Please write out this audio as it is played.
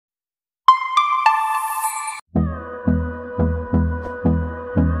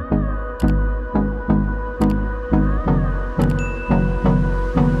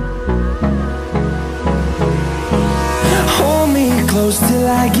close till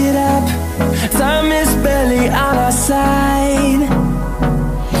I get up. Time is barely on our side.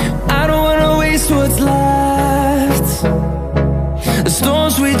 I don't wanna waste what's left. The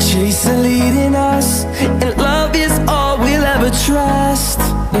storms we chase are leading us, and love is all we'll ever trust.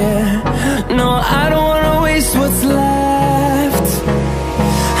 Yeah, no, I don't wanna waste what's left.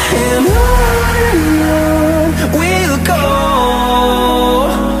 And on we'll go,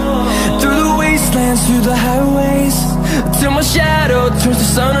 through the wastelands, through the highways, till my shadow turns to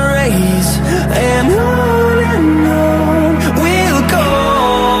sun rays. And on we'll go,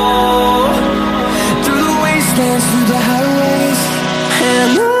 through the wastelands, through the highways,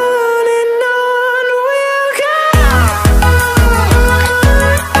 and on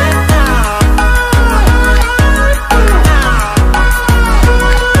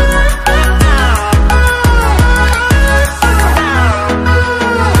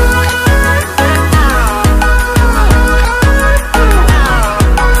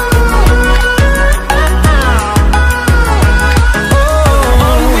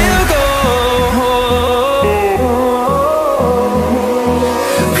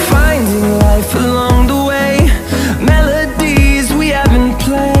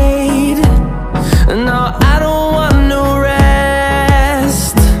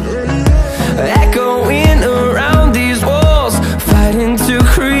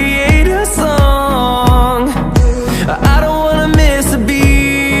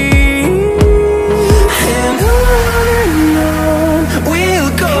we'll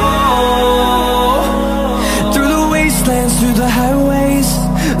go. Through the highways,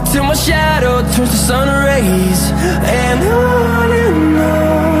 till my shadow turns to sun rays. And on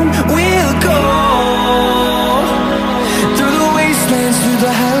we'll go, through the wastelands, through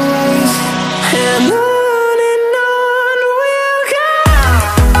the highways, and on we'll go.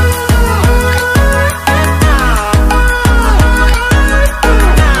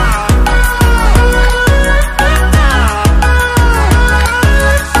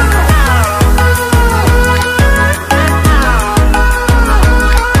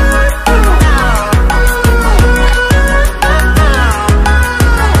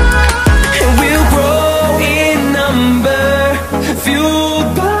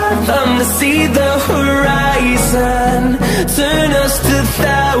 See the horizon, turn us to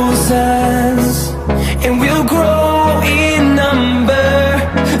thousands, and we'll grow in number,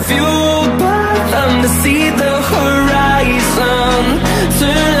 fuel